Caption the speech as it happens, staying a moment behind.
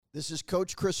This is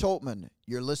Coach Chris Holtmann.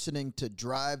 You're listening to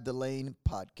Drive the Lane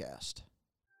podcast.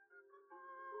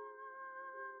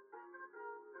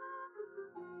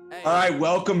 All right,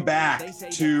 welcome back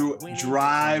to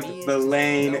Drive the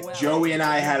Lane. Joey and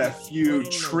I had a few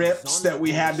trips that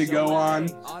we had to go on,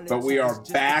 but we are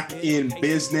back in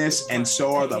business, and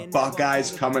so are the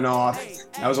Buckeyes coming off.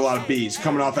 That was a lot of B's.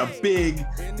 Coming off a big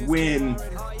win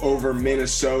over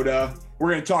Minnesota. We're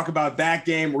going to talk about that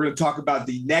game. We're going to talk about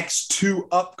the next two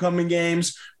upcoming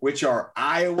games, which are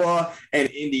Iowa and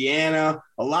Indiana.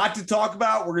 A lot to talk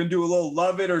about. We're going to do a little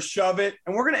love it or shove it,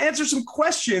 and we're going to answer some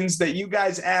questions that you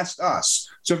guys asked us.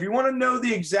 So if you want to know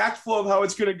the exact flow of how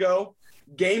it's going to go,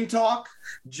 game talk,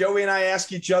 Joey and I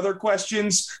ask each other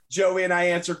questions. Joey and I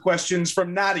answer questions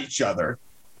from not each other.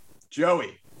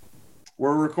 Joey,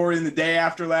 we're recording the day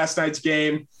after last night's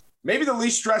game. Maybe the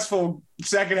least stressful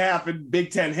second half in Big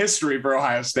Ten history for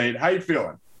Ohio State. How you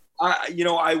feeling? I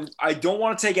don't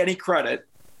want to take any credit,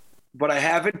 but I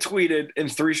haven't tweeted in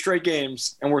 3 straight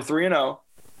games, and we're 3-0.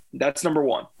 That's number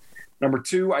one. Number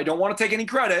two, I don't want to take any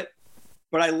credit,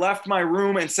 but I left my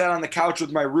room and sat on the couch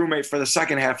with my roommate for the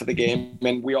second half of the game,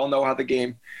 and we all know how the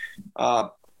game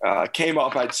came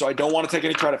up. So I don't want to take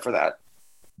any credit for that.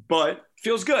 But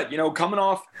feels good, coming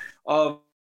off of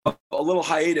a little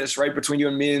hiatus right between you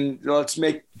and me, and let's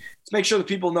make sure that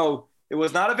people know it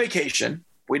was not a vacation.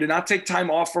 We did not take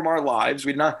time off from our lives.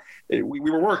 We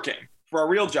were working for our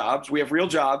real jobs. We have real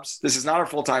jobs. This is not our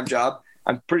full-time job.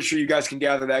 I'm pretty sure you guys can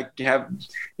gather that,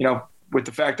 with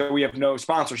the fact that we have no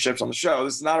sponsorships on the show.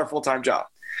 This is not our full-time job.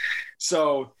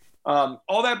 So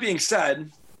all that being said,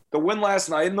 the win last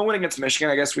night and the win against Michigan,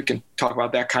 I guess we can talk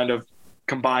about that, kind of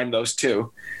combine those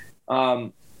two.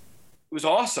 It was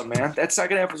awesome, man. That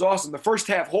second half was awesome. The first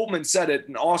half, Holtmann said it,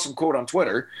 an awesome quote on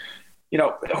Twitter.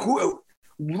 Who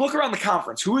look around the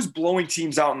conference. Who is blowing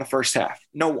teams out in the first half?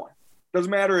 No one. Doesn't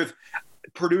matter if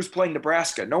Purdue's playing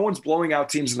Nebraska. No one's blowing out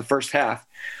teams in the first half.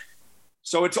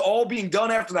 So it's all being done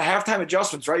after the halftime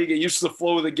adjustments, right? You get used to the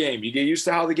flow of the game. You get used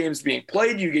to how the game's being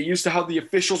played. You get used to how the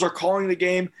officials are calling the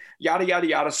game, yada, yada,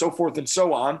 yada, so forth and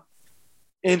so on.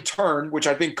 In turn, which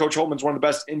I think Coach Holtmann's one of the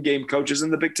best in-game coaches in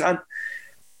the Big Ten.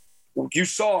 You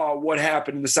saw what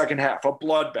happened in the second half, a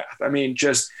bloodbath. I mean,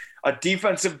 just a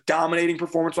defensive dominating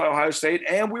performance by Ohio State,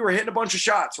 and we were hitting a bunch of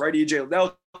shots, right? E.J.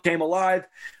 Liddell came alive.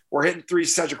 We're hitting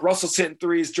threes. Cedric Russell's hitting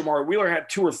threes. Jamari Wheeler had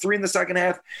 2 or 3 in the second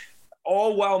half,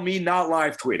 all while me not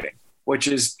live tweeting, which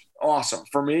is awesome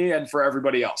for me and for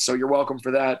everybody else. So you're welcome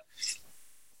for that.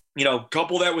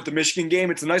 Couple that with the Michigan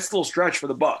game. It's a nice little stretch for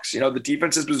the Bucks. The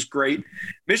defense was great.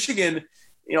 Michigan –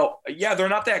 they're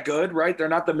not that good, right? They're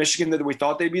not the Michigan that we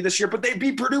thought they'd be this year, but they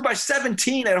beat Purdue by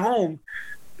 17 at home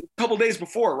a couple days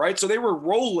before, right? So they were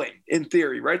rolling in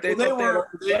theory, right? They beat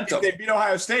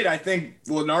Ohio State. I think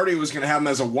Lenardi was going to have them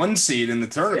as a 1 seed in the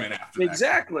tournament after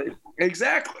that.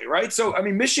 Exactly, right? So,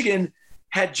 Michigan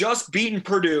had just beaten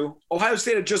Purdue. Ohio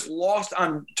State had just lost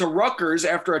to Rutgers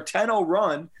after a 10-0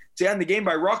 run to end the game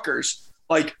by Rutgers.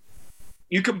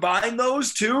 You combine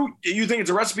those two, you think it's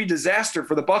a recipe disaster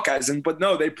for the Buckeyes. But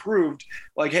no, they proved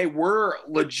hey, we're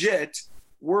legit.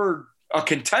 We're a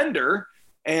contender.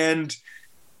 And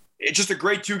it's just a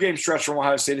great 2-game stretch from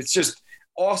Ohio State. It's just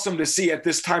awesome to see at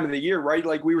this time of the year,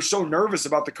 right? We were so nervous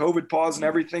about the COVID pause and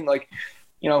everything.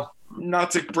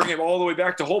 Not to bring it all the way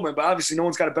back to Holtmann, but obviously no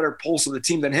one's got a better pulse of the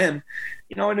team than him.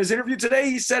 In his interview today,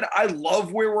 he said, I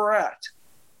love where we're at.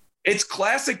 It's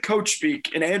classic coach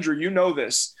speak. And Andrew, you know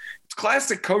this. It's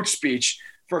classic coach speech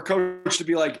for a coach to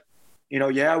be like, we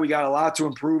got a lot to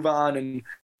improve on. And,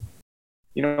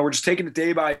 we're just taking it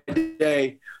day by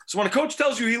day. So when a coach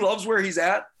tells you he loves where he's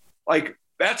at,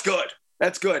 that's good.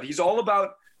 That's good. He's all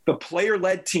about the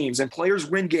player-led teams, and players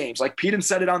win games. Peden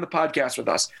said it on the podcast with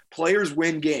us. Players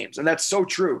win games, and that's so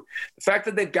true. The fact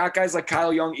that they've got guys like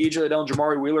Kyle Young, E.J. Liddell, and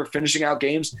Jamari Wheeler finishing out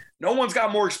games, no one's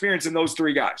got more experience than those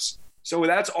 3 guys. So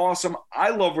that's awesome. I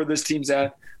love where this team's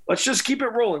at. Let's just keep it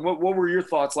rolling. What were your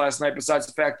thoughts last night besides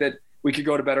the fact that we could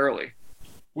go to bed early?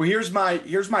 Well, here's my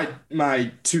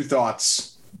 2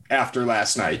 thoughts after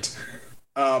last night.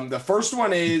 The first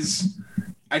one is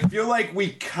I feel like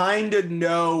we kind of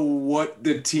know what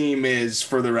the team is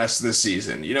for the rest of the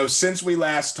season. Since we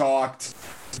last talked,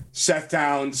 Seth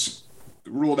Towns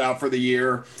ruled out for the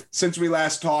year. Since we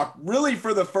last talked, really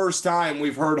for the first time,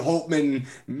 we've heard Holtmann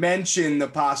mention the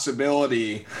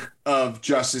possibility of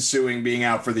Justice Sueing being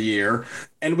out for the year.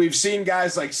 And we've seen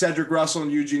guys like Cedric Russell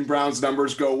and Eugene Brown's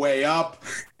numbers go way up.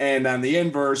 And on the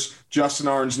inverse, Justin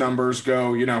Arn's numbers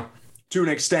go, to an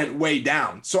extent, way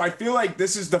down. So I feel like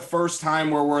this is the first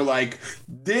time where we're like,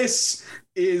 this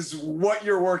is what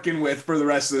you're working with for the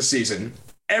rest of the season.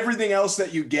 Everything else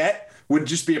that you get would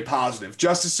just be a positive.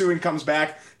 Justice Sueing comes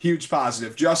back, huge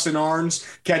positive. Justin Arns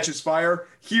catches fire,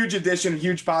 huge addition,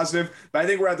 huge positive. But I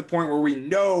think we're at the point where we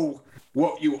know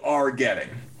what you are getting.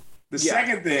 The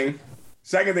second thing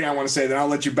I want to say, then I'll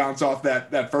let you bounce off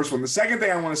that first one. The second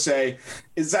thing I want to say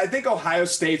is I think Ohio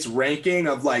State's ranking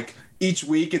of like each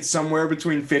week it's somewhere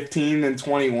between 15 and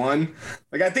 21.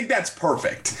 Like, I think that's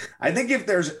perfect. I think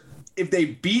if they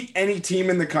beat any team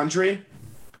in the country,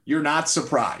 you're not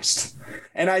surprised.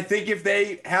 And I think if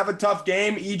they have a tough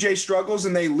game, EJ struggles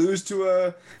and they lose to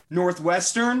a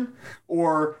Northwestern,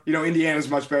 or, Indiana's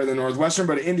much better than Northwestern,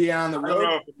 but Indiana on the road. I don't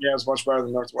know if Indiana's much better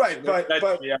than Northwestern. Right,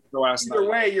 but either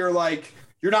way,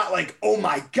 you're not like, oh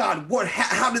my God,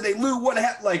 how did they lose? What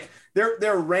happened? Like,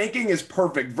 their ranking is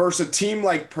perfect versus a team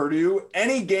like Purdue.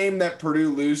 Any game that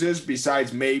Purdue loses,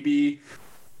 besides maybe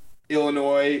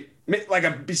Illinois,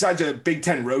 besides a Big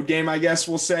Ten road game, I guess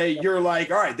we'll say, you're like,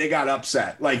 all right, they got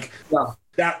upset. Like,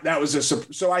 that was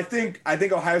so I think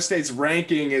Ohio State's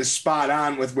ranking is spot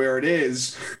on with where it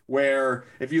is, where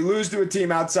if you lose to a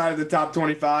team outside of the top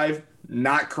 25,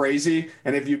 not crazy.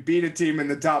 And if you beat a team in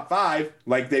the top 5,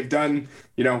 like they've done,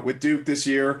 with Duke this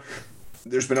year,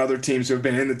 there's been other teams who have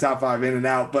been in the top 5 in and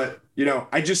out. But,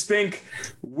 I just think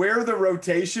where the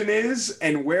rotation is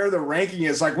and where the ranking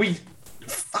is, like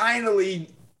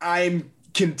I'm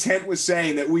content with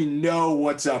saying that we know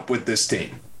what's up with this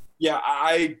team. Yeah,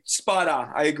 spot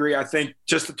on. I agree. I think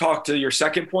just to talk to your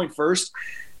second point first,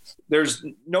 there's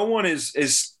no one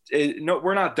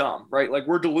we're not dumb, right? Like,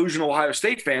 we're delusional Ohio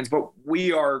State fans, but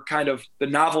we are kind of, the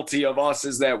novelty of us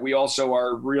is that we also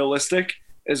are realistic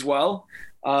as well.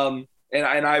 And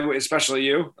I, especially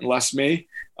you, and less me.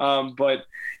 But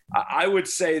I would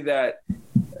say that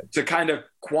to kind of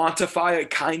quantify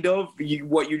it,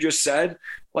 what you just said,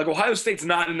 like, Ohio State's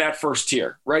not in that first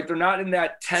tier, right? They're not in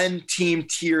that 10-team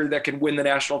tier that can win the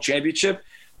national championship,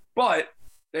 but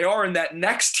they are in that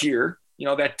next tier,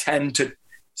 that 10 to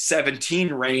 17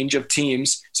 range of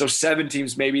teams. So 7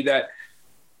 teams maybe that.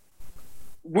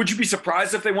 Would you be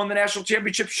surprised if they won the national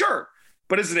championship? Sure.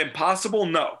 But is it impossible?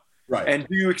 No. Right. And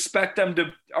do you expect them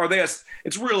to –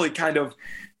 it's really kind of,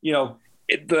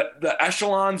 the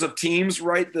echelons of teams,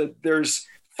 right? There's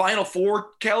Final Four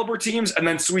caliber teams and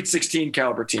then Sweet 16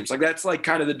 caliber teams. Like, that's like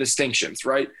kind of the distinctions,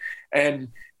 right? And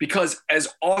because as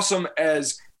awesome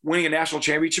as winning a national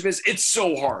championship is, it's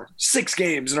so hard. 6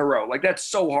 games in a row. Like, that's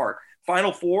so hard.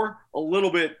 Final Four, a little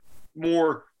bit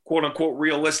more quote unquote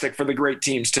realistic for the great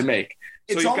teams to make.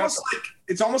 It's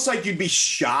almost like you'd be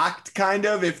shocked kind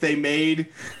of if they made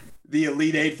the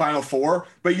Elite 8 Final Four,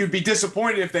 but you'd be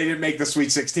disappointed if they didn't make the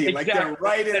Sweet 16. Exactly. Like, they're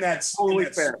right in that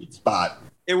sweet spot.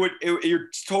 You're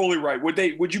totally right.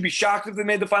 Would you be shocked if they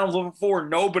made the Final Four?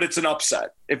 No, but it's an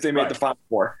upset if they made the Final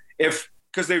Four.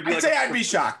 Because they'd be I'd be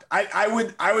shocked. I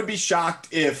would be shocked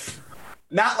if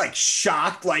not like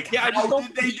shocked. Like, I just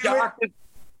don't think shocked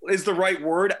is the right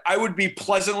word. I would be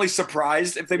pleasantly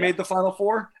surprised if they made the Final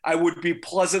Four. I would be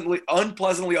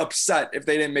unpleasantly upset if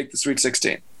they didn't make the Sweet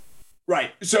 16.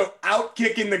 Right. So out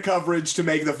kicking the coverage to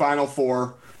make the Final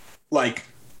Four, like,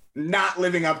 not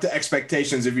living up to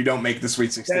expectations if you don't make the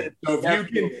Sweet 16. So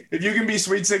if you can be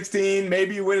Sweet 16,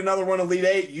 maybe you win another one, Elite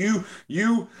 8,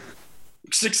 you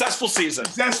successful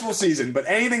season. But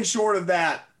anything short of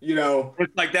that,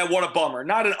 it's like that. What a bummer.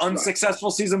 Not an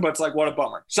unsuccessful season, but it's like, what a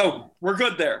bummer. So we're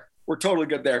good there. We're totally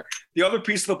good there. The other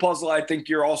piece of the puzzle, I think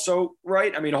you're also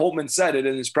right. I mean, Holtman said it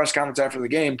in his press conference after the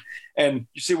game, and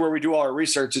you see where we do all our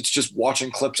research. It's just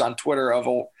watching clips on Twitter of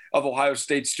Ohio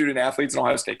State student athletes and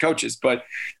Ohio State coaches. But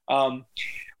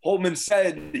Holtman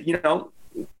said,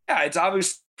 it's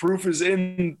obvious proof is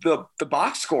in the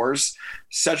box scores.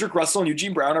 Cedric Russell and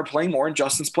Eugene Brown are playing more and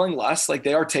Justin's playing less. Like,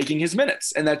 they are taking his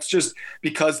minutes. And that's just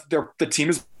because the team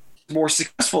is more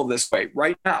successful this way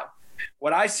right now.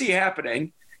 What I see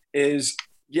happening is,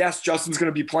 yes, Justin's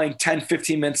going to be playing 10,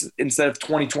 15 minutes instead of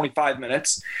 20, 25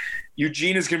 minutes.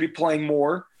 Eugene is going to be playing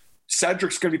more.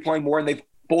 Cedric's going to be playing more, and they've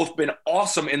both been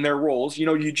awesome in their roles.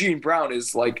 Eugene Brown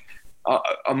is like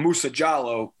a Musa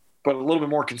Jallo, but a little bit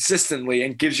more consistently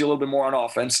and gives you a little bit more on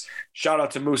offense. Shout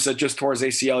out to Musa, just tore his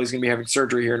ACL. He's going to be having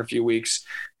surgery here in a few weeks.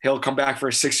 He'll come back for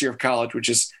his 6th year of college, which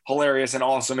is hilarious and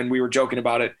awesome. And we were joking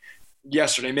about it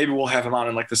yesterday. Maybe we'll have him on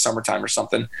in like the summertime or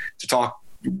something to talk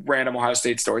random Ohio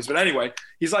State stories. But anyway,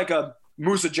 he's like a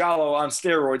Musa Jallo on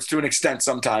steroids to an extent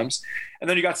sometimes. And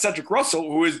then you got Cedric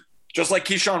Russell, who is just like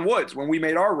Keyshawn Woods when we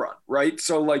made our run, right?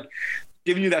 So, like,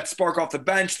 giving you that spark off the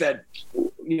bench, that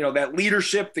that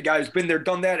leadership, the guy who's been there,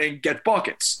 done that, and get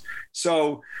buckets.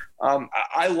 So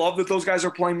I love that those guys are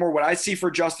playing more. What I see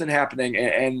for Justin happening,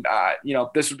 and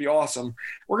this would be awesome.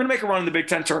 We're going to make a run in the Big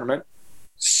Ten tournament.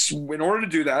 in order to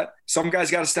do that, some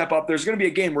guys got to step up. There's going to be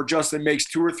a game where Justin makes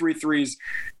 2 or 3 threes,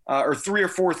 or 3 or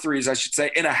 4 threes, I should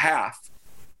say, in a half.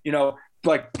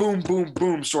 Like boom, boom,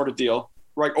 boom sort of deal.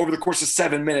 Right over the course of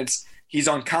 7 minutes, he's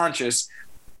unconscious.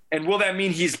 And will that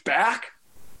mean he's back?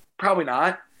 Probably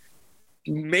not.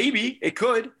 Maybe it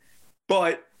could,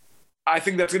 but I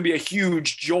think that's going to be a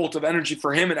huge jolt of energy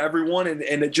for him and everyone. And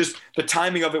it just, the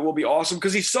timing of it will be awesome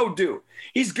because he's so due.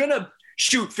 He's going to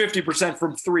shoot 50%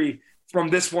 from 3 from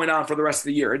this point on for the rest of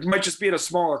the year. It might just be at a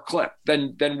smaller clip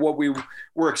than what we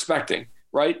were expecting,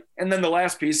 right? And then the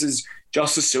last piece is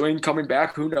Justice Sueing coming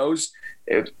back. Who knows?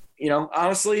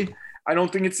 Honestly, I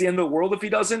don't think it's the end of the world if he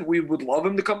doesn't. We would love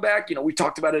him to come back. We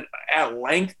talked about it at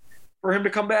length for him to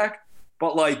come back.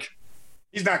 But,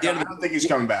 he's not coming. I don't think he's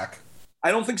coming back. I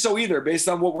don't think so either based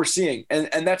on what we're seeing.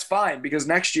 And that's fine because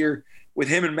next year with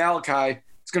him and Malachi,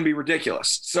 it's going to be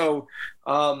ridiculous. So,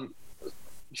 who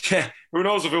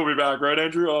knows if he'll be back, right,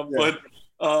 Andrew?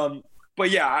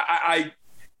 But yeah, I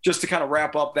just to kind of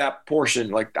wrap up that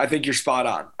portion, I think you're spot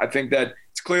on. I think that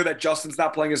it's clear that Justin's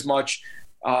not playing as much.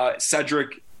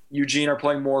 Cedric, Eugene are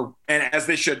playing more, and as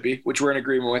they should be, which we're in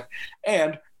agreement with.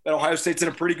 And that Ohio State's in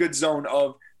a pretty good zone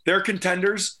of they're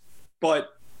contenders, but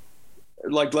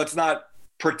let's not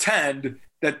pretend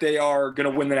that they are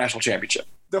going to win the national championship.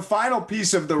 The final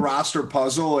piece of the roster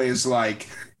puzzle is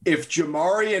if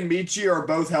Jamari and Michi are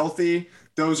both healthy,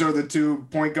 those are the 2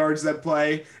 point guards that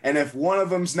play. And if one of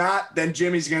them's not, then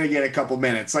Jimmy's going to get a couple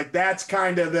minutes. That's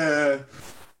kind of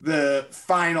the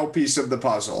final piece of the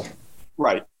puzzle.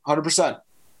 Right. 100%.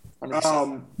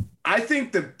 I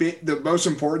think the most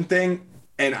important thing,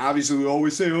 and obviously we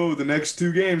always say, the next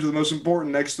 2 games are the most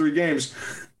important, next 3 games.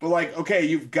 But okay,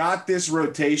 you've got this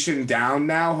rotation down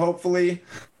now, hopefully.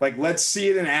 Let's see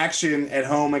it in action at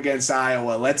home against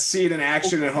Iowa. Let's see it in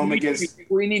action at home against.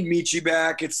 We need Michi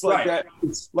back. It's that.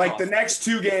 It's the next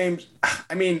 2 games.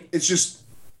 I mean, it's just.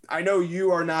 I know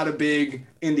you are not a big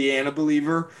Indiana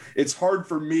believer. It's hard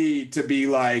for me to be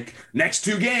next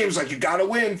 2 games, you got to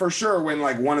win for sure. When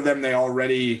one of them they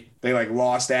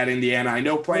lost at Indiana. I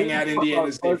know playing at Indiana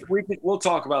is different. We'll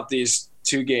talk about these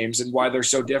 2 games and why they're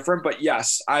so different. But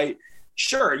yes, you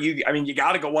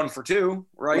got to go 1 for 2,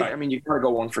 right? I mean, you got to go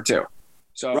 1 for 2.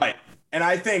 So right, and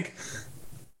I think.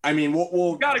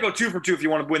 We'll got to go 2 for 2 if you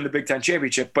want to win the Big Ten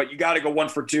championship, but you got to go 1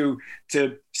 for 2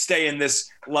 to stay in this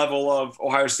level of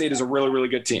Ohio State is a really, really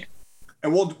good team.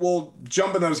 And we'll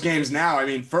jump in those games now.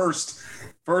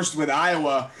 First with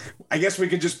Iowa, I guess we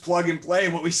could just plug and play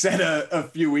what we said a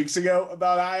few weeks ago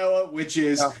about Iowa, which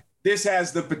is This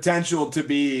has the potential to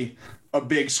be a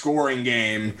big scoring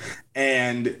game,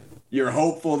 and you're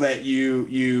hopeful that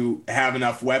you have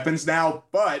enough weapons now.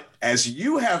 But as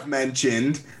you have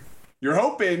mentioned, you're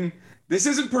hoping this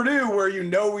isn't Purdue where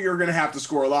you're going to have to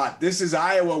score a lot. This is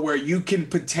Iowa where you can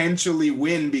potentially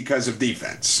win because of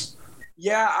defense.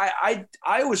 Yeah,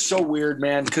 Iowa's so weird,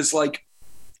 man, because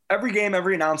every game,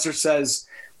 every announcer says,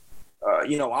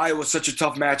 Iowa's such a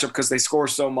tough matchup because they score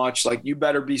so much. You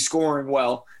better be scoring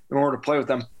well in order to play with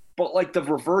them. But the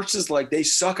reverse is they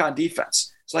suck on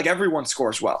defense. It's everyone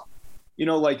scores well. It's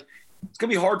going to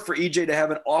be hard for EJ to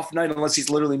have an off night unless he's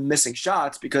literally missing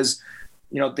shots because –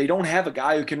 they don't have a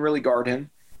guy who can really guard him.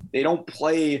 They don't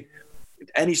play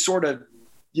any sort of,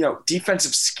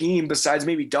 defensive scheme besides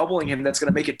maybe doubling him that's going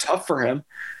to make it tough for him.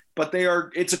 But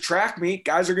it's a track meet.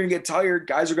 Guys are going to get tired.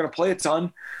 Guys are going to play a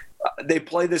ton. They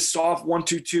play this soft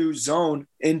 1-2-2 zone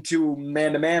into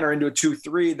man-to-man or into a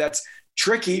 2-3. That's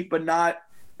tricky, but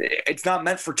it's not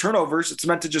meant for turnovers. It's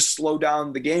meant to just slow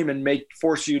down the game and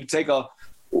force you to take a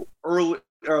early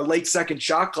or late second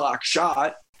shot clock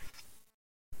shot.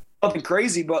 Nothing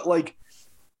crazy, but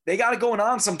they got it going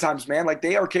on sometimes, man.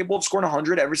 They are capable of scoring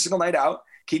 100 every single night out.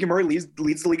 Keegan Murray leads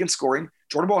the league in scoring.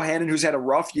 Jordan Bohannon, who's had a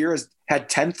rough year, has had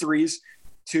 10 threes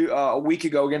a week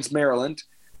ago against Maryland.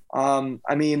 They're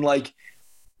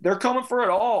coming for it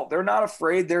all. They're not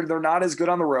afraid. They're not as good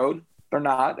on the road. They're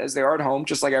not as they are at home,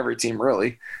 just like every team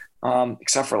really,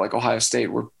 except for Ohio State.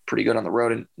 We're pretty good on the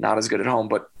road and not as good at home,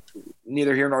 but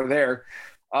neither here nor there.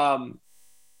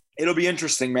 It'll be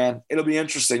interesting, man. It'll be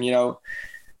interesting.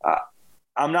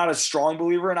 I'm not a strong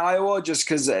believer in Iowa just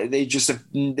because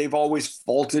they've always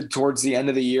faltered towards the end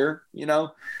of the year,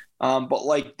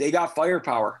 but they got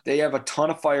firepower. They have a ton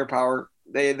of firepower.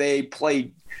 They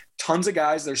play tons of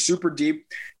guys. They're super deep.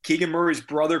 Keegan Murray's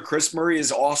brother, Chris Murray,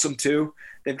 is awesome too.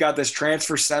 They've got this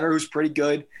transfer center who's pretty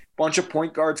good. Bunch of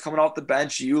point guards coming off the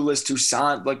bench. Ulis,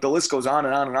 Toussaint, the list goes on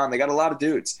and on and on. They got a lot of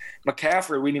dudes.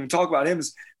 McCaffrey, we didn't even talk about him,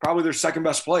 is probably their second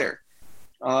best player.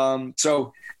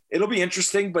 So it'll be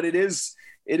interesting, but it's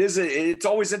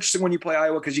always interesting when you play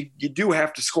Iowa because you do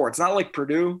have to score. It's not like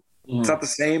Purdue It's not the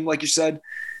same, like you said.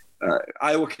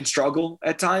 Iowa can struggle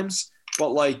at times, but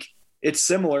like it's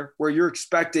similar where you're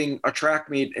expecting a track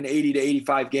meet, an 80 to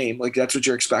 85 game. Like that's what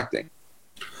you're expecting.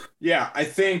 Yeah, I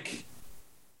think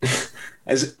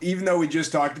even though we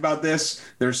just talked about this,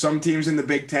 there's some teams in the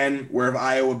Big Ten where if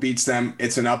Iowa beats them,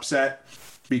 it's an upset.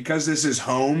 Because this is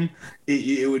home,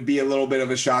 it would be a little bit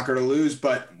of a shocker to lose.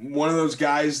 But one of those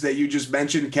guys that you just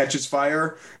mentioned catches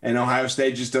fire, and Ohio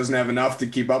State just doesn't have enough to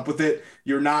keep up with it.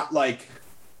 You're not like,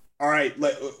 all right,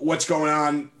 what's going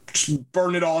on?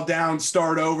 Burn it all down,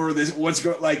 start over. I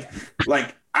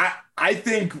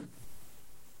think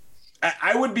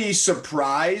I would be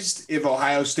surprised if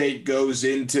Ohio State goes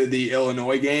into the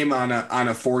Illinois game on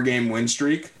a 4-game win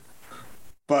streak.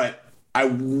 But I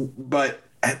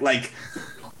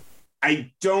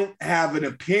don't have an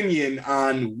opinion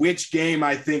on which game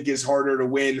I think is harder to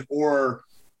win or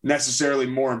necessarily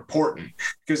more important.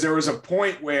 Because there was a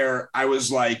point where I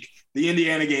was like, the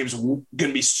Indiana game's going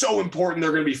to be so important.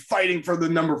 They're going to be fighting for the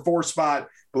number 4 spot.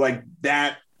 But like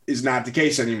that is not the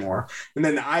case anymore. And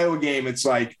then the Iowa game, it's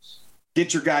like,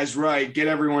 get your guys right, get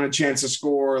everyone a chance to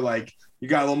score. Like you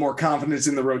got a little more confidence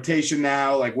in the rotation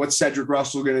now. Like what's Cedric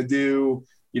Russell going to do,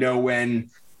 when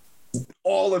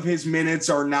all of his minutes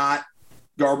are not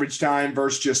garbage time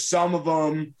versus just some of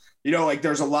them, like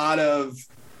there's a lot of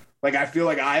like, I feel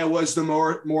like Iowa's the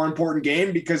more important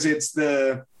game because it's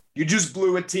you just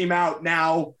blew a team out.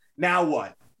 Now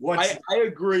what? I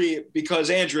agree because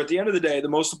Andrew, at the end of the day, the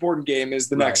most important game is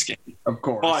the next game. Of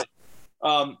course.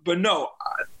 But no,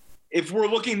 if we're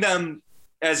looking them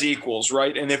as equals,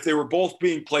 right. And if they were both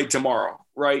being played tomorrow,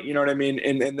 right. You know what I mean?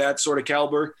 In that sort of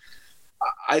caliber,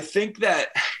 I think that,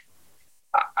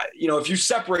 if you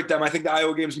separate them, I think the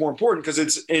Iowa game is more important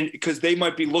because they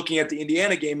might be looking at the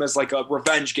Indiana game as like a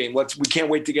revenge game. We can't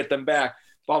wait to get them back,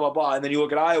 blah, blah, blah. And then you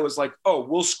look at Iowa's like, oh,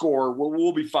 we'll score.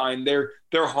 We'll be fine. They're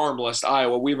harmless,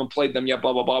 Iowa. We haven't played them yet,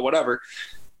 blah, blah, blah, whatever.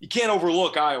 You can't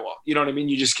overlook Iowa. You know what I mean?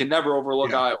 You just can never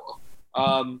overlook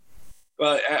Iowa.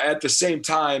 But at the same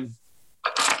time,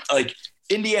 like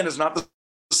Indiana's not the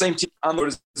same team on the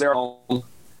as their own.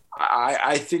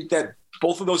 I think that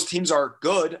both of those teams are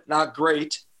good, not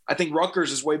great. I think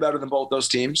Rutgers is way better than both those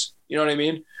teams. You know what I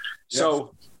mean? Yes.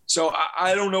 So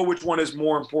I don't know which one is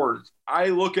more important. I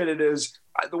look at it as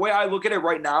the way I look at it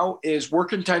right now is we're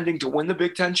contending to win the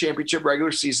Big Ten championship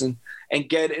regular season and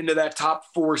get into that top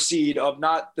 4 seed of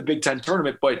not the Big Ten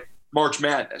tournament, but March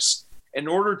Madness. In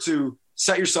order to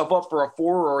set yourself up for a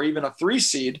 4 or even a 3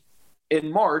 seed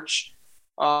in March,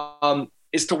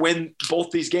 is to win both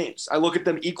these games. I look at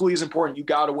them equally as important. You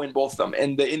got to win both of them.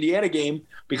 And the Indiana game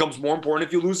becomes more important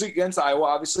if you lose against Iowa,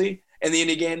 obviously. And the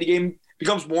Indiana game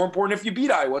becomes more important if you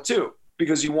beat Iowa too,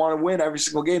 because you want to win every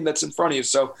single game that's in front of you.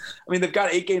 So, I mean, they've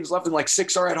got 8 games left and like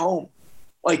 6 are at home.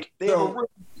 Like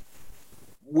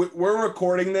we're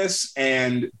recording this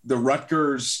and the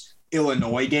Rutgers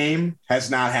Illinois game has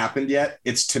not happened yet.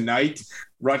 It's tonight.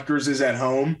 Rutgers is at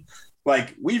home.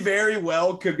 Like we very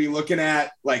well could be looking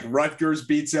at like Rutgers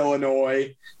beats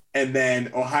Illinois and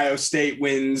then Ohio State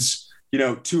wins,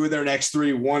 2 of their next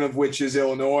 3, one of which is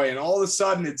Illinois. And all of a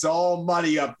sudden it's all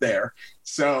muddy up there.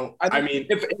 So, I mean,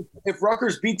 if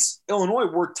Rutgers beats Illinois,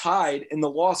 we're tied in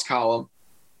the loss column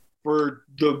for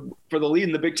the lead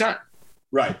in the Big Ten.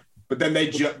 Right. But then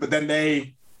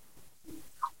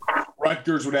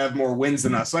Rutgers would have more wins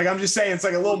than us. Like, I'm just saying it's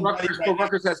like a little muddy.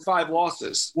 Rutgers has 5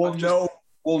 losses. We'll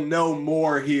know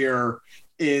more here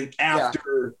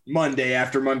after Monday,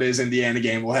 after Monday's Indiana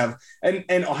game. We'll have and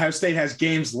Ohio State has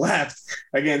games left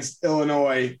against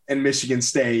Illinois and Michigan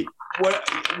State.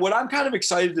 What I'm kind of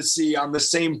excited to see on the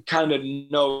same kind of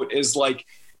note is like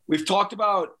we've talked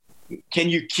about, can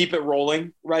you keep it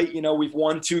rolling, right? We've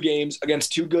won 2 games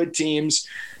against 2 good teams.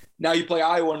 Now you play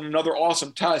Iowa in another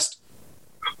awesome test.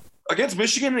 Against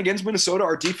Michigan and against Minnesota,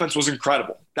 our defense was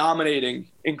incredible, dominating,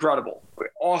 incredible,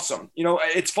 awesome.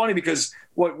 It's funny because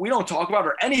what we don't talk about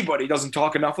or anybody doesn't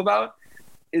talk enough about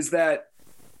is that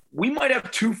we might have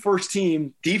 2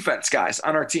 first-team defense guys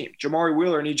on our team, Jamari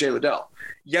Wheeler and E.J. Liddell.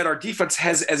 Yet our defense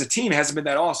as a team hasn't been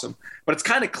that awesome, but it's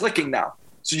kind of clicking now.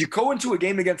 So you go into a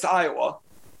game against Iowa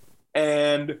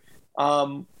and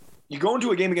and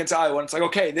it's like,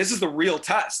 okay, this is the real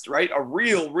test, right? A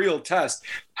real test.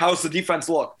 How's the defense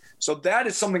look? So that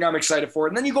is something I'm excited for.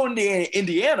 And then you go into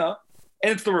Indiana,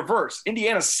 and it's the reverse.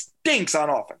 Indiana stinks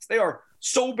on offense. They are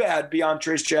so bad beyond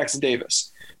Trace Jackson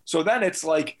Davis. So then it's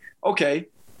like, okay,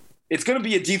 it's going to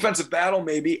be a defensive battle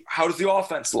maybe. How does the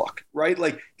offense look, right?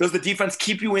 Like, does the defense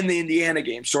keep you in the Indiana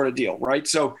game sort of deal, right?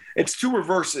 So it's 2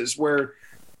 reverses where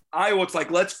Iowa, it's like,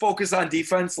 let's focus on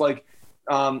defense. Like,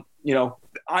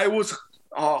 Iowa's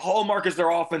hallmark is their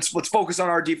offense. Let's focus on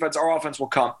our defense. Our offense will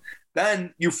come.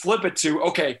 Then you flip it to,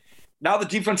 okay, now the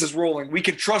defense is rolling. We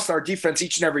can trust our defense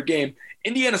each and every game.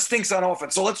 Indiana stinks on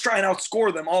offense, so let's try and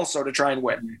outscore them also to try and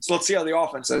win. So let's see how the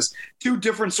offense is. Two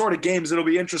different sort of games. It'll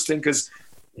be interesting because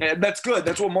that's good.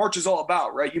 That's what March is all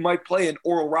about, right? You might play an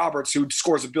Oral Roberts who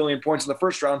scores 1 billion points in the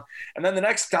first round, and then the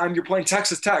next time you're playing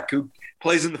Texas Tech who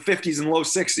plays in the 50s and low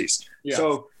 60s. Yeah.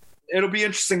 So it'll be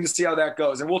interesting to see how that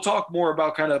goes. And we'll talk more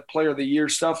about kind of player of the year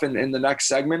stuff in the next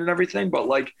segment and everything. But,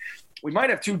 like, we might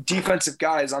have 2 defensive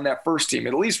guys on that first team.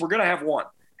 At least we're going to have one.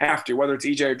 Have to, whether it's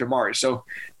EJ or Damari. So,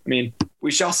 I mean,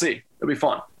 we shall see. It'll be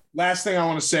fun. Last thing I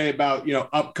want to say about,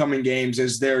 upcoming games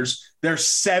is there's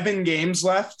 7 games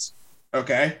left.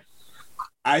 Okay.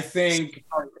 I think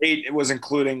 8 it was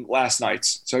including last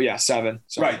night's. So yeah, 7.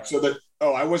 Sorry. Right. So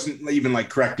I wasn't even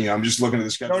correcting you. I'm just looking at the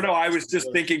schedule. No, I was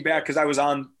just thinking back because I was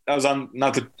on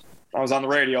the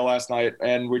radio last night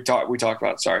and we talked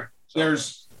about it. Sorry. So.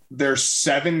 There's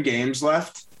 7 games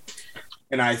left.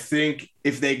 And I think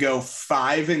if they go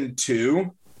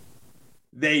 5-2,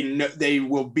 they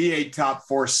will be a top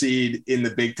 4 seed in the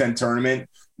Big Ten tournament,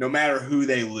 no matter who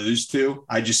they lose to.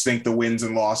 I just think the wins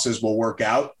and losses will work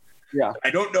out. Yeah. I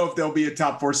don't know if they'll be a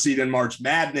top 4 seed in March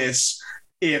Madness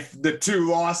if the 2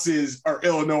 losses are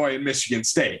Illinois and Michigan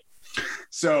State.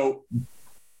 So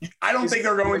I don't think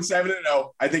they're going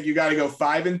 7-0. I think you got to go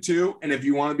 5-2. And if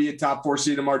you want to be a top 4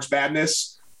 seed in March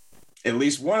Madness, at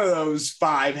least one of those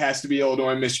 5 has to be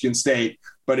Illinois and Michigan State.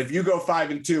 But if you go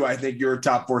 5-2, I think you're a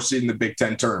top 4 seed in the Big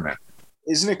Ten tournament.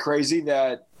 Isn't it crazy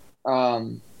that,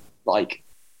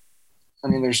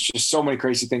 there's just so many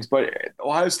crazy things, but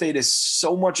Ohio State is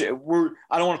so much. I don't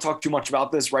want to talk too much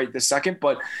about this right this second,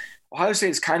 but Ohio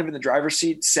State is kind of in the driver's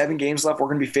seat. 7 games left. We're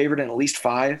going to be favored in at least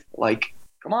 5. Like,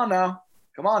 come on now.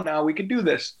 We can do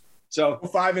this. So go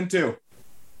 5-2.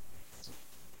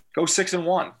 Go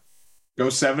 6-1. Go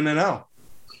 7-0.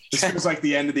 This feels like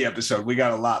the end of the episode. We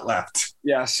got a lot left.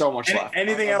 Yeah, so much left.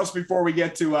 Anything else before we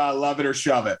get to love it or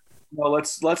shove it? No,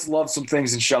 let's love some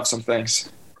things and shove some things.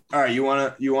 All right, you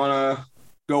wanna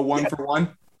go 1 for 1?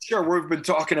 Sure, we've been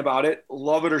talking about it.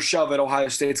 Love it or shove it. Ohio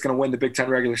State's going to win the Big Ten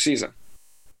regular season.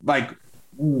 Like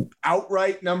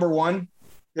outright number 1.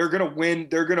 They're going to win.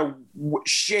 They're going to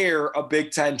share a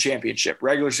Big Ten championship,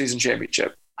 regular season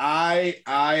championship. I'm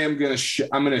going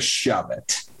to shove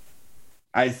it.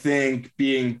 I think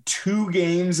being 2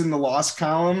 games in the loss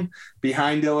column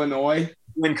behind Illinois.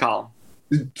 Win column.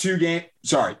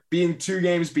 Being 2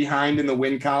 games behind in the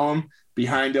win column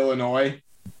behind Illinois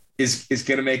is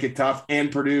going to make it tough. And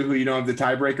Purdue, who you don't have the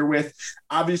tiebreaker with.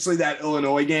 Obviously, that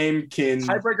Illinois game can.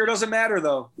 Tiebreaker doesn't matter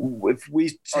though. If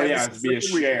we it'd be a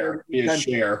share.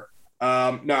 No,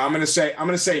 I'm going to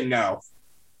say no.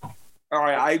 All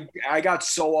right, I got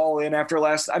so all in after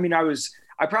last. I mean,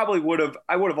 I probably would have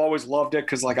always loved it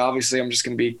because, obviously I'm just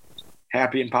going to be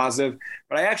happy and positive.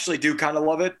 But I actually do kind of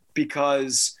love it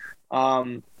because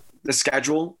the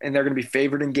schedule, and they're going to be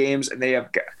favored in games, and they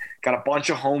have got a bunch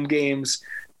of home games.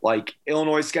 Like,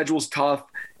 Illinois' schedule's tough.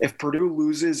 If Purdue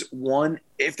loses 1,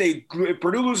 if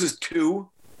Purdue loses 2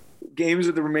 games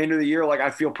of the remainder of the year, I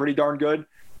feel pretty darn good.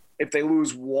 If they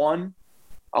lose 1,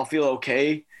 I'll feel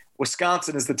okay.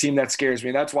 Wisconsin is the team that scares me.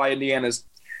 That's why Indiana's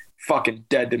fucking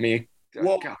dead to me.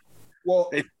 Well,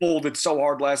 they folded so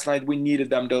hard last night. We needed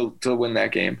them to win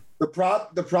that game. The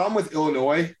problem with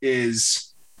Illinois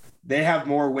is they have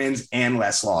more wins and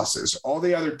less losses. All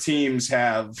the other teams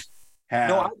have.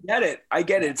 No, I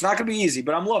get it. It's not going to be easy,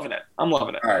 but I'm loving it. All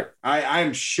right.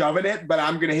 I'm shoving it, but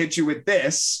I'm going to hit you with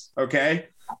this. Okay.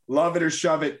 Love it or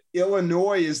shove it.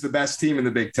 Illinois is the best team in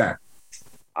the Big Ten.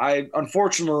 I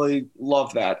unfortunately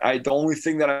love that. The only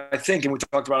thing that I think, and we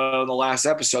talked about it on the last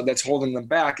episode, that's holding them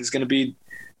back is going to be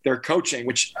their coaching,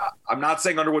 which I'm not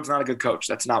saying Underwood's not a good coach.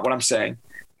 That's not what I'm saying.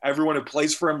 Everyone who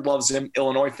plays for him loves him.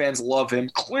 Illinois fans love him.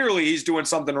 Clearly, he's doing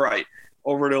something right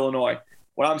over at Illinois.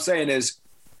 What I'm saying is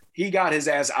he got his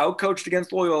ass out-coached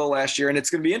against Loyola last year, and it's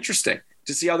going to be interesting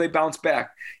to see how they bounce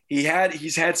back.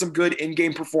 He's had some good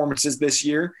in-game performances this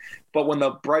year, but when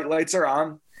the bright lights are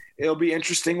on, it'll be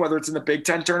interesting whether it's in the Big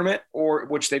Ten tournament or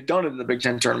which they've done it in the Big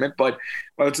Ten tournament, but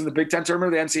whether it's in the Big Ten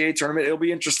tournament or the NCAA tournament, it'll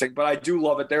be interesting. But I do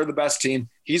love it. They're the best team.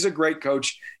 He's a great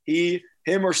coach.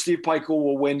 Him or Steve Peichel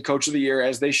will win Coach of the Year,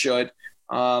 as they should.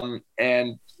 I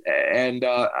mean,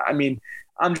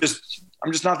 I'm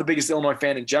just not the biggest Illinois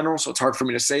fan in general, so it's hard for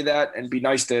me to say that and be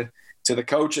nice to the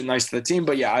coach and nice to the team.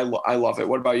 But yeah, I love it.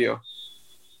 What about you?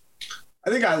 I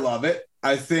think I love it.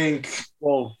 I think.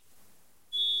 Well,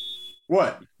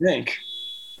 what? You think?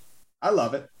 I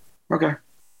love it. Okay.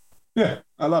 Yeah,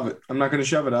 I love it. I'm not going to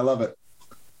shove it. I love it.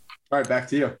 All right, back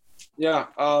to you. Yeah.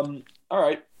 All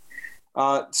right.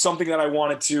 something that I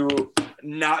wanted to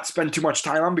not spend too much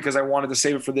time on because I wanted to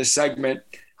save it for this segment.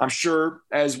 I'm sure,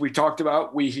 as we talked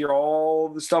about, we hear all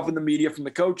the stuff in the media from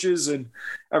the coaches and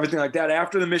everything like that.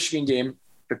 After the Michigan game,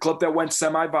 the clip that went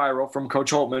semi-viral from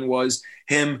Coach Holtmann was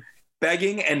him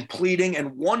begging and pleading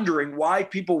and wondering why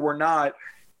people were not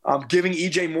giving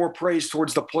EJ more praise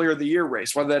towards the Player of the Year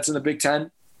race, whether that's in the Big Ten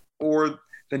or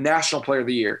the National Player of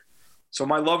the Year. So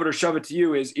my love it or shove it to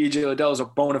you is EJ Liddell is a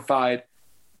bona fide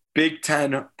Big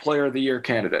Ten Player of the Year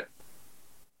candidate.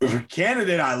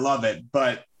 Candidate, I love it,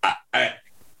 but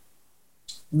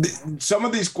some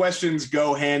of these questions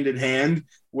go hand in hand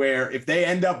where if they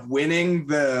end up winning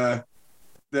the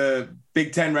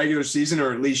Big Ten regular season,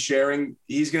 or at least sharing,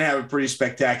 he's going to have a pretty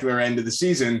spectacular end of the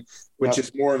season, which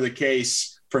is more of the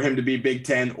case for him to be Big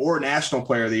Ten or National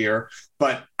Player of the Year.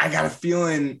 But I got a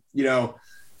feeling,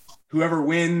 whoever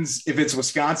wins, if it's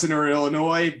Wisconsin or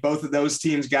Illinois, both of those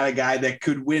teams got a guy that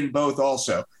could win both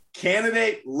also.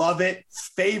 Candidate, love it.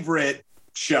 Favorite,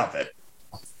 shove it.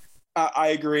 I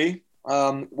agree.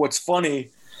 What's funny,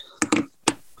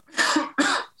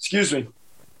 excuse me,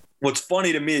 what's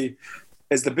funny to me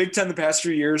is the Big Ten the past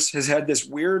few years has had this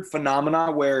weird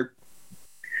phenomena where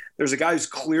there's a guy who's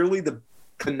clearly the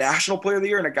National Player of the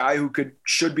Year and a guy who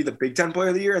should be the Big Ten Player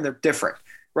of the Year, and they're different,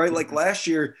 right? Mm-hmm. Like last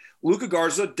year, Luka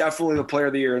Garza, definitely the Player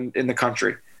of the Year in the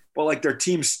country, but like their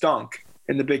team stunk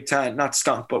in the Big Ten, not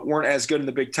stunk, but weren't as good in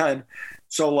the Big Ten.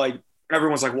 So like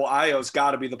everyone's like, well, Ayo's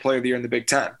got to be the Player of the Year in the Big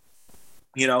Ten.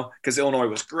 Because Illinois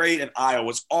was great and Iowa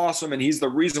was awesome, and he's the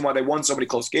reason why they won so many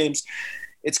close games.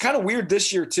 It's kind of weird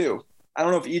this year, too. I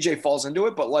don't know if EJ falls into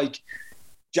it, but, like,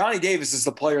 Johnny Davis is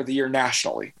the Player of the Year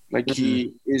nationally. Like,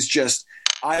 he is just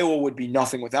 – Iowa would be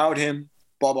nothing without him,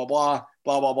 blah, blah, blah,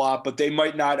 blah, blah, blah. But they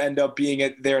might not end up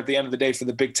being there at the end of the day for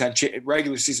the Big Ten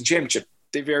regular season championship.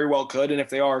 They very well could, and if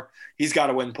they are, he's got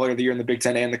to win Player of the Year in the Big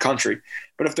Ten and the country.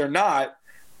 But if they're not,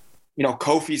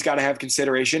 Kofi's got to have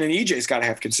consideration, and EJ's got to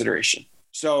have consideration.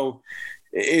 So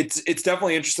it's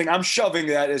definitely interesting. I'm shoving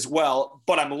that as well,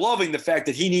 but I'm loving the fact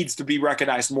that he needs to be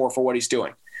recognized more for what he's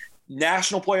doing.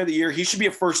 National Player of the Year, he should be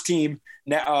a first-team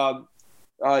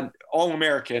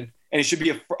All-American, and he should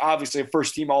be obviously a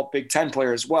first-team All-Big Ten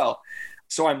player as well.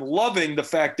 So I'm loving the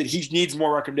fact that he needs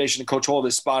more recognition, and Coach Holt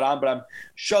is spot on, but I'm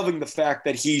shoving the fact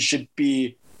that he should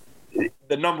be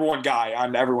the number one guy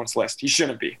on everyone's list. He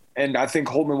shouldn't be. And I think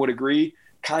Holtmann would agree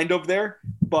kind of there,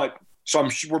 but – so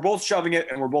we're both shoving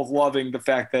it, and we're both loving the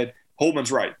fact that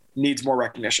Holtmann's right. Needs more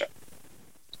recognition.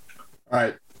 All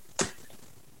right.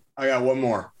 I got one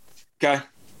more. Okay.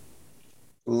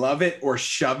 Love it or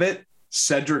shove it.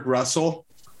 Cedric Russell,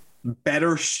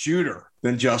 better shooter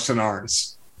than Justin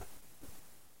Ahrens.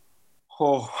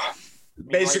 Oh,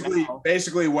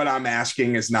 basically what I'm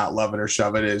asking is not love it or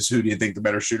shove it, is who do you think the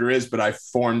better shooter is, but I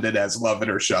formed it as love it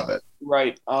or shove it.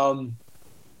 Right.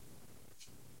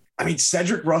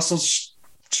 Cedric Russell's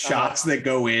shots that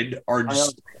go in are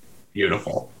just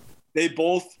beautiful. They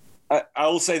both, I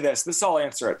will say this. This is how I'll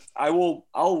answer it.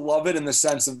 I'll love it in the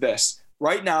sense of this.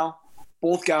 Right now,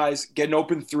 both guys get an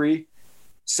open three.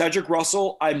 Cedric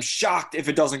Russell, I'm shocked if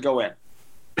it doesn't go in.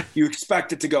 You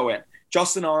expect it to go in.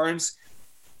 Justin Ahrens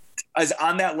is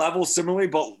on that level similarly,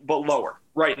 but lower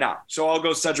right now. So I'll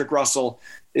go Cedric Russell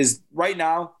is right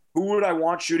now. Who would I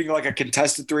want shooting like a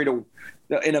contested three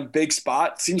in a big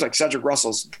spot? Seems like Cedric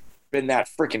Russell's been that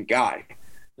freaking guy.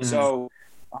 Mm-hmm. So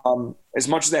as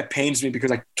much as that pains me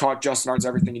because I taught Justin Ahrens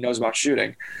everything he knows about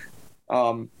shooting,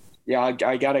 I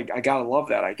gotta love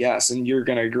that, I guess. And you're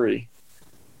gonna agree.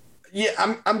 Yeah,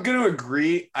 I'm gonna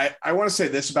agree. I want to say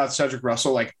this about Cedric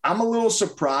Russell. Like, I'm a little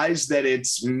surprised that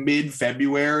it's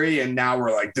mid-February and now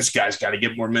we're like, this guy's got to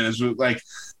get more minutes. Like,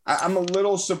 I'm a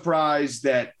little surprised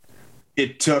that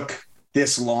it took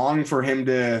this long for him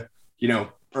to,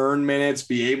 earn minutes,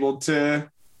 be able to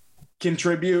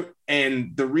contribute.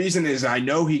 And the reason is I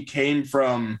know he came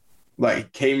from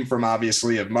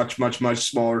obviously a much, much, much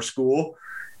smaller school,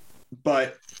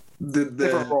 but the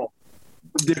different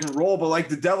role. But like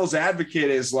the devil's advocate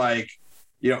is like,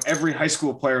 every high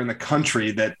school player in the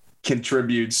country that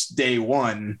contributes day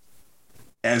one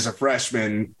as a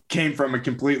freshman came from a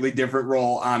completely different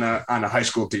role on a high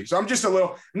school team. So I'm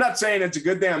not saying it's a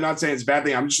good thing. I'm not saying it's a bad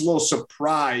thing. I'm just a little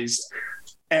surprised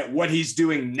at what he's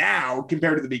doing now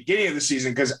compared to the beginning of the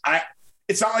season. Cause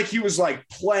it's not like he was like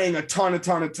playing a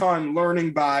ton,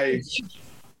 learning by.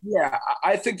 Yeah.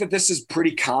 I think that this is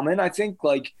pretty common. I think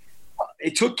like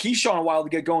it took Keyshawn a while to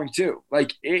get going too.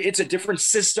 Like it's a different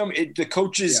system. The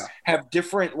coaches have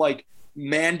different like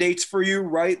mandates for you,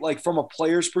 right? Like from a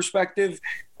player's perspective,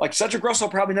 like Cedric Russell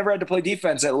probably never had to play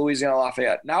defense at Louisiana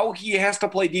Lafayette. Now he has to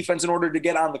play defense in order to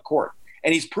get on the court.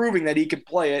 and he's proving that he can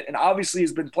play it. And obviously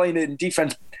he's been playing it in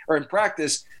defense or in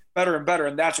practice better and better,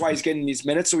 and that's why he's getting these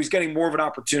minutes. So he's getting more of an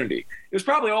opportunity. It was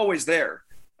probably always there,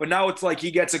 but now it's like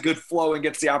he gets a good flow and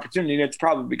gets the opportunity, and it's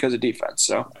probably because of defense.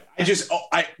 So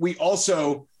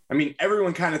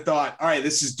everyone kind of thought, all right,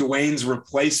 this is Dwayne's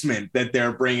replacement that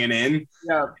they're bringing in.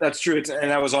 Yeah, that's true.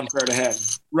 And that was unfair to him.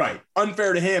 Right.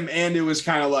 Unfair to him. And it was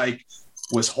kind of like,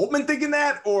 was Holtman thinking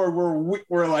that, or were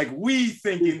we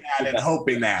thinking that and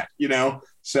hoping that,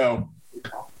 So,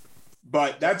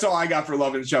 but that's all I got for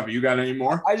Love It or Shove It. You got any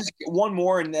more? I just one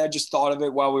more, and I just thought of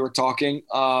it while we were talking.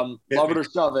 Love It or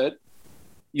Shove It.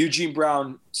 Eugene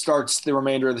Brown starts the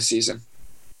remainder of the season.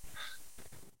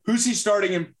 Who's he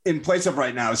starting in place of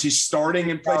right now? Is he starting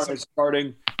in place of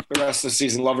starting the rest of the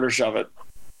season? Love it or shove it.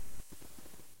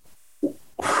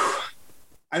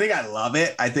 I think I love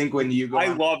it. I think when you go,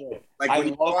 I love it. Like when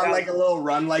you go on like a little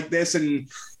run like this, and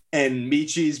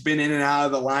Michi's been in and out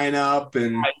of the lineup,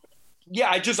 and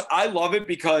I love it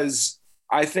because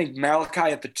I think Malachi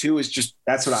at the 2 is just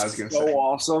that's what I was going to say. So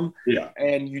Awesome. Yeah.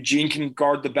 And Eugene can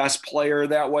guard the best player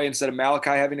that way instead of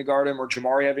Malachi having to guard him or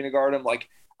Jamari having to guard him. Like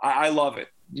I love it.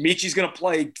 Michi's going to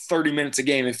play 30 minutes a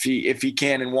game if he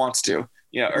can and wants to.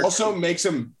 Yeah. It also makes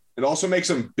him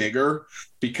bigger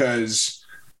because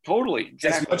totally.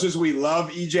 Exactly. As much as we love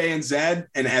EJ and Zed,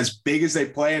 and as big as they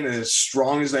play and as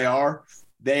strong as they are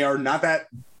not that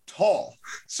tall.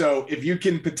 So if you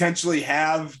can potentially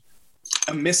have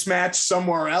a mismatch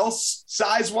somewhere else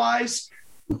size-wise,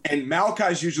 and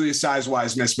Malachi's usually a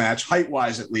size-wise mismatch,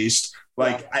 height-wise at least.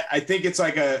 Like yeah. I think it's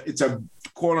a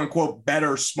quote-unquote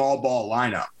better small ball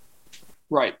lineup.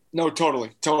 Right. No,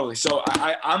 totally. So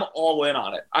I'm all in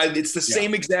on it. It's the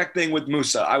same exact thing with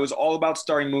Musa. I was all about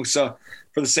starting Musa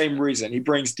for the same reason. He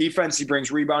brings defense, he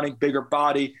brings rebounding, bigger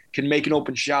body, can make an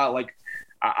open shot. Like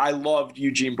I loved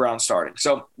Eugene Brown starting.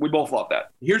 So we both love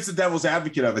that. Here's the devil's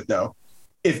advocate of it, though.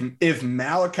 If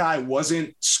Malachi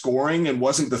wasn't scoring and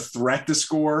wasn't the threat to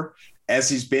score as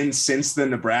he's been since the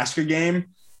Nebraska game,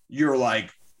 you're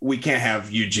like, we can't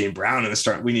have Eugene Brown in the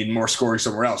start. We need more scoring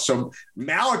somewhere else. So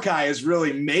Malachi has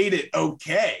really made it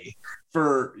okay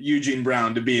for Eugene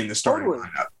Brown to be in the starting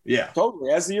lineup. Yeah.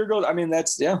 Totally. As the year goes, I mean,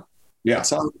 that's That's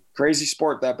how crazy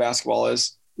sport that basketball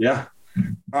is. Yeah.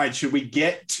 All right. Should we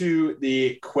get to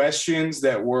the questions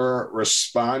that were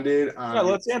responded on? Yeah,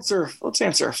 let's answer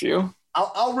a few.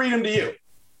 I'll read them to you.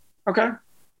 Okay. And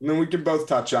then we can both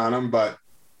touch on them, but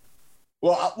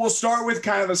we'll start with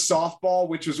kind of a softball,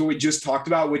 which was what we just talked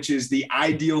about, which is the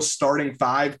ideal starting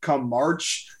 5 come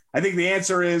March. I think the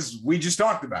answer is we just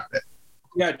talked about it.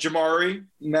 Yeah, Jamari.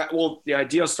 The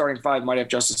ideal starting 5 might have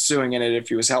Justice Sueing in it if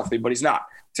he was healthy, but he's not.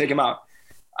 Take him out.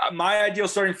 My ideal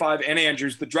starting 5 and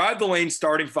Andrews, the drive the lane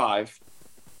starting 5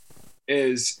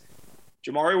 is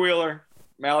Jamari Wheeler,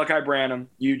 Malachi Branham,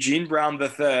 Eugene Brown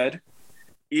III,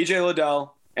 EJ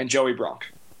Liddell, and Joey Brunk.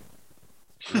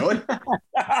 Really?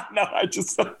 No,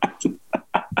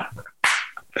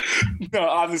 no,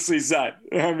 obviously Zed.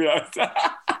 I mean,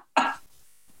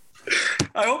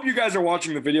 I hope you guys are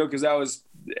watching the video because that was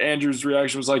Andrew's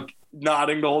reaction was like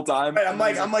nodding the whole time. I'm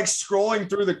like scrolling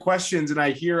through the questions and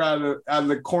I hear out of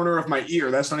the corner of my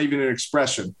ear. That's not even an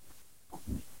expression.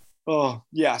 Oh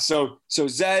yeah. So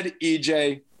Zed,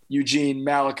 EJ, Eugene,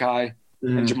 Malachi,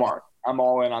 and Jamar. I'm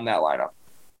all in on that lineup.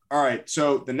 All right.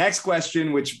 So the next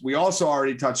question, which we also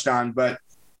already touched on, but,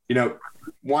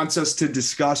 wants us to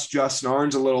discuss Justin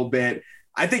Orange a little bit.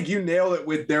 I think you nailed it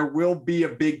with there will be a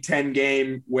Big Ten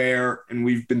game where, and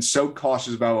we've been so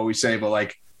cautious about what we say, but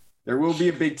like there will be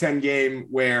a Big Ten game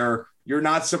where you're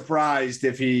not surprised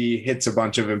if he hits a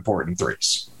bunch of important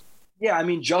threes. Yeah. I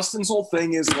mean, Justin's whole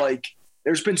thing is like,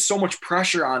 there's been so much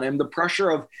pressure on him, the pressure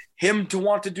of him to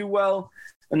want to do well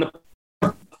and the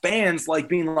fans like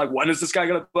being like, when is this guy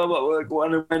gonna when?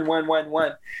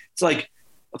 It's like,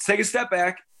 let's take a step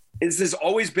back. This has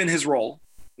always been his role.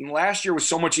 And last year was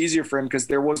so much easier for him because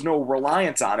there was no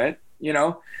reliance on it.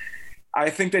 I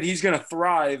think that he's gonna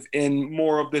thrive in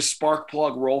more of this spark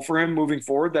plug role for him moving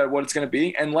forward. That what it's gonna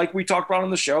be. And like we talked about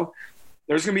on the show,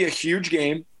 there's gonna be a huge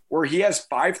game where he has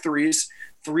 5 threes,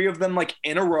 3 of them like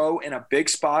in a row in a big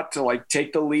spot to like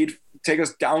take the lead, take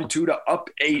us down 2 to up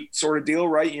 8 sort of deal,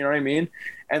 right? You know what I mean?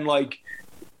 And like,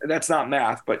 that's not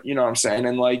math, but you know what I'm saying?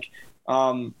 And like,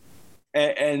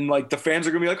 and like the fans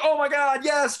are gonna be like, oh my God,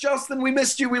 yes, Justin, we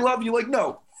missed you. We love you. Like,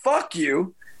 no, fuck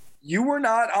you. You were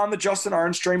not on the Justin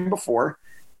Orange train before.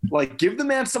 Like, give the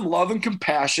man some love and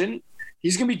compassion.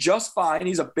 He's gonna be just fine.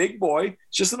 He's a big boy,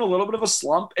 just in a little bit of a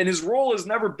slump. And his role has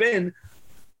never been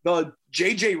the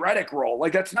JJ Redick role.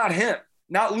 Like, that's not him,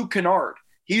 not Luke Kennard.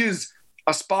 He is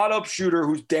a spot up shooter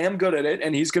who's damn good at it.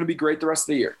 And he's going to be great the rest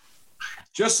of the year.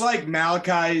 Just like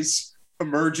Malachi's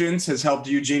emergence has helped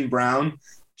Eugene Brown,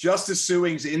 Justice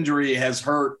Suing's injury has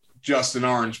hurt Justin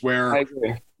Orange,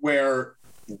 where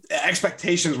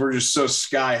expectations were just so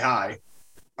sky high.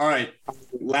 All right,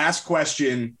 last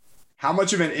question. How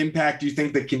much of an impact do you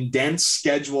think the condensed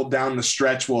schedule down the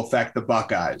stretch will affect the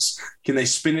Buckeyes? Can they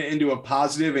spin it into a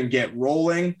positive and get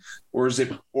rolling, or is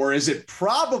it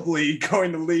probably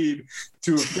going to lead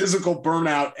to a physical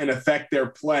burnout and affect their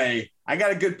play? I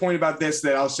got a good point about this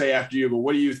that I'll say after you, but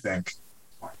what do you think?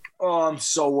 Oh, I'm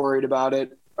so worried about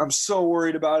it.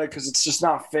 Because it's just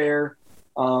not fair.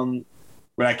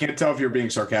 But I can't tell if you're being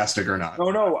sarcastic or not.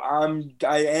 No,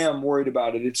 I am worried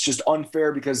about it. It's just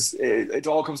unfair because it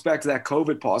all comes back to that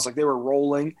COVID pause. Like, they were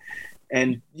rolling,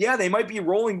 and yeah, they might be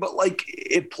rolling, but like,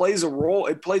 it plays a role.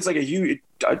 It plays like a huge.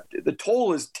 The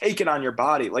toll is taken on your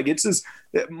body. Like, it's just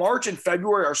March and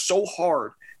February are so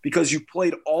hard because you've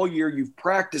played all year, you've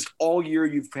practiced all year,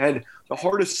 you've had the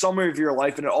hardest summer of your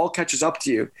life, and it all catches up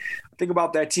to you. Think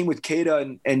about that team with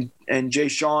Keita and Jay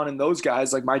Sean and those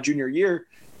guys. Like, my junior year,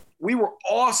 we were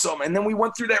awesome. And then we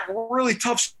went through that really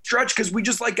tough stretch because we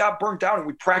just got burnt out, and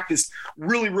we practiced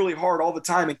really, really hard all the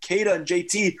time. And Keita and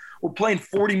JT were playing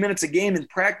 40 minutes a game and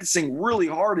practicing really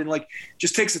hard, and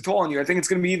just takes a toll on you. I think it's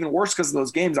going to be even worse because of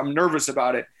those games. I'm nervous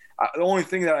about it. The only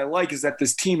thing that I like is that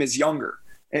this team is younger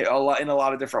in a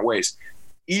lot of different ways.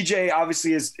 EJ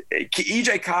obviously is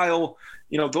EJ, Kyle,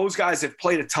 those guys have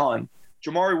played a ton.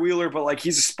 Jamari Wheeler, but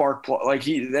he's a spark plug.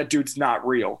 That dude's not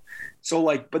real. So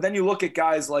but then you look at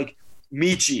guys like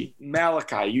Michi,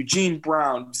 Malachi, Eugene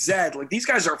Brown, Zed. These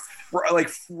guys are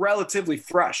relatively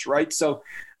fresh, right? So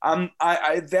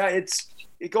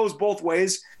it goes both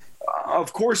ways.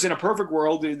 Of course, in a perfect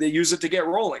world, they use it to get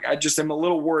rolling. I just am a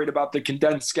little worried about the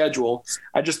condensed schedule.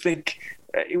 I just think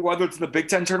whether it's in the Big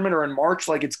Ten tournament or in March,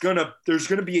 there's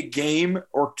gonna be a game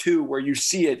or two where you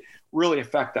see it really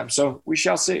affect them. So we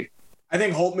shall see. I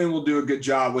think Holtman will do a good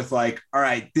job with all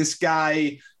right, this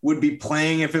guy would be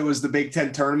playing if it was the Big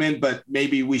Ten tournament, but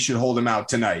maybe we should hold him out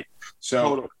tonight. So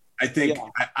totally. I think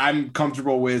I'm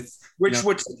comfortable with which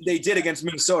they did against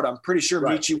Minnesota. I'm pretty sure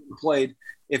right. Michi played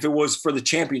if it was for the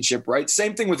championship, right?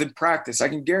 Same thing within practice. I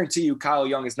can guarantee you Kyle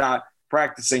Young is not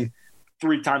practicing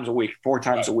 3 times a week, 4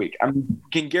 times a week. I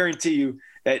can guarantee you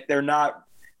that they're not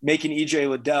making EJ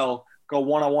Liddell go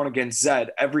one-on-one against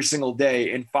Zed every single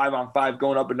day in 5-on-5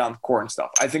 going up and down the court and stuff.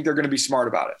 I think they're going to be smart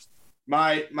about it.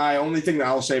 My only thing that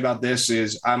I'll say about this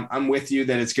is I'm with you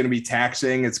that it's going to be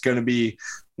taxing. It's going to be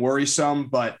worrisome,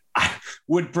 but I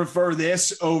would prefer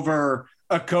this over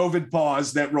a COVID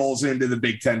pause that rolls into the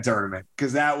Big Ten tournament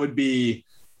because that would be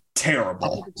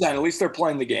terrible. 100%. At least they're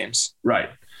playing the games. Right.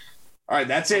 All right.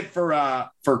 That's it for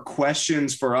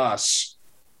questions for us.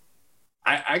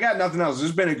 I got nothing else. This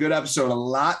has been a good episode. A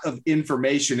lot of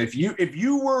information. If you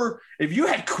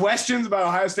had questions about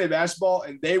Ohio State basketball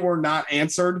and they were not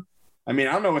answered, I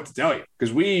don't know what to tell you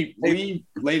because we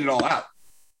laid it all out.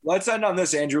 Let's end on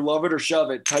this, Andrew. Love it or shove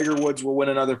it. Tiger Woods will win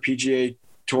another PGA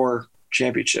Tour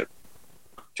championship.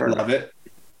 Love it.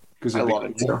 Because I love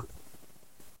it too.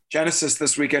 Genesis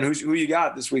this weekend. Who you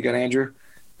got this weekend, Andrew?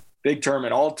 Big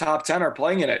tournament. All top 10 are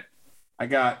playing in it. I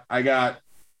got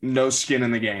no skin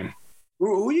in the game.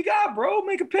 Who you got, bro?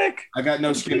 Make a pick. I got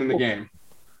no skin in the game.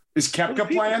 Is Koepka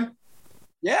playing?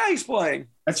 Yeah, he's playing.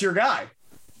 That's your guy.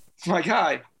 It's my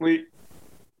guy. We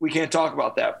can't talk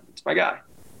about that. It's my guy.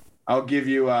 I'll give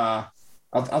you I'll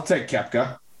take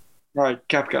Koepka. All right,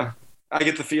 Koepka. I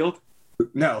get the field?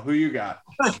 No, who you got?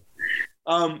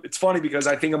 It's funny because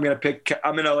I think I'm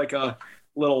in a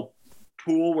little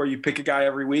pool where you pick a guy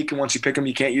every week, and once you pick him,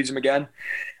 you can't use him again.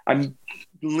 I'm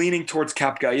leaning towards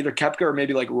Koepka, either Koepka or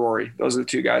maybe Rory. Those are the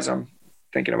 2 guys I'm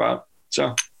thinking about.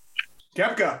 So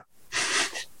Koepka.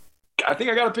 I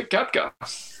think I got to pick Koepka.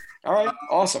 All right,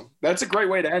 awesome. That's a great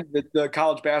way to end the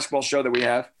college basketball show that we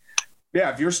have.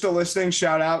 Yeah, if you're still listening,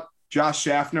 shout out Josh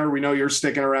Schaffner. We know you're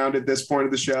sticking around at this point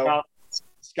of the show.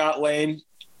 Scott Lane,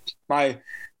 my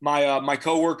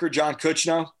coworker John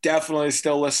Kuchno, definitely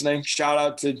still listening. Shout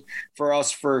out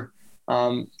for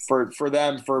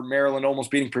Maryland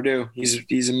almost beating Purdue.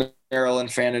 He's a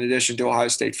Maryland fan in addition to Ohio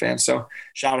State fan. So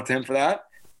shout out to him for that.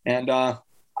 And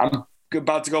I'm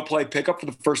about to go play pickup for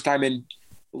the first time in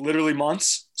literally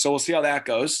months. So we'll see how that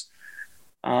goes.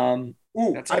 I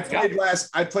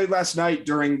played last night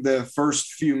during the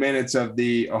first few minutes of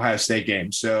the Ohio State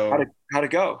game. So how'd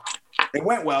it go? It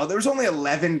went well. There was only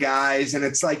 11 guys, and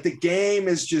it's the game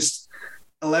is just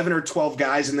 11 or 12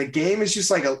 guys, and the game is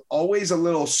just always a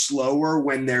little slower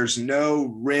when there's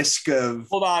no risk of.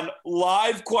 Hold on,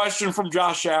 live question from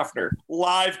Josh Schaffner.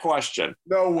 Live question.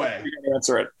 No way. We gotta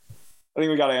answer it. I think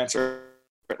we got to answer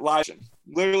live.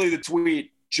 Literally the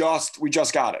tweet, we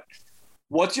just got it.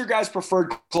 What's your guys'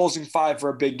 preferred closing five for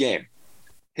a big game?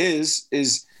 His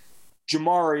is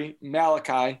Jamari,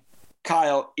 Malachi,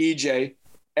 Kyle, EJ,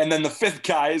 and then the fifth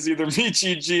guy is either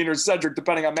Michi, Gene, or Cedric,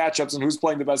 depending on matchups and who's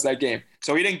playing the best that game.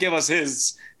 So he didn't give us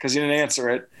his because he didn't answer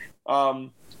it.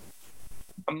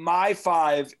 My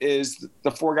five is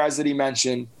the four guys that he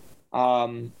mentioned.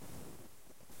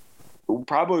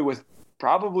 Probably with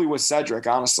Cedric,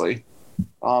 honestly,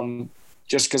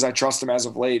 just because I trust him as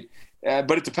of late.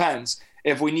 But it depends.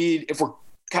 If we're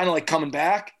kind of like coming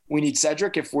back, we need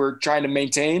Cedric. If we're trying to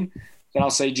maintain, then I'll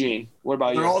say Gene. What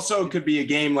about you? There also could be a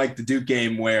game like the Duke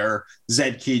game where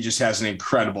Zed Key just has an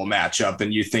incredible matchup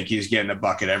and you think he's getting a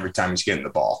bucket every time he's getting the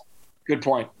ball. Good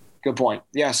point.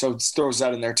 Yeah, so throw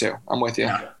Zed in there too. I'm with you.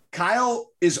 Yeah.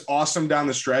 Kyle is awesome down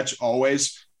the stretch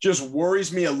always. Just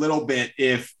worries me a little bit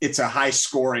if it's a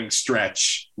high-scoring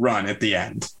stretch run at the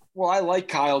end. Well, I like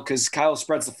Kyle because Kyle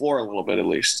spreads the floor a little bit at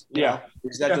least. Yeah.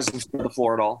 That doesn't spread the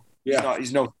floor at all. Yeah.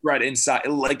 He's no threat inside.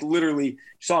 Like, literally, you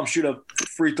saw him shoot a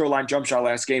free throw line jump shot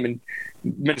last game, and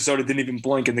Minnesota didn't even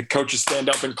blink, and the coaches stand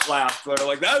up and clap. They're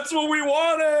like, that's what we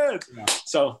wanted. Yeah.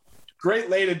 So,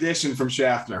 great late addition from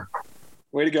Schaffner.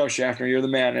 Way to go, Schaffner. You're the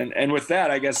man. And with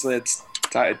that, I guess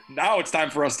now it's time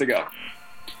for us to go.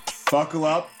 Buckle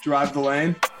up, drive the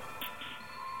lane.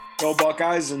 Go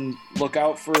Buckeyes, and look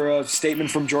out for a statement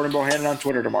from Jordan Bohannon on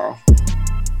Twitter tomorrow.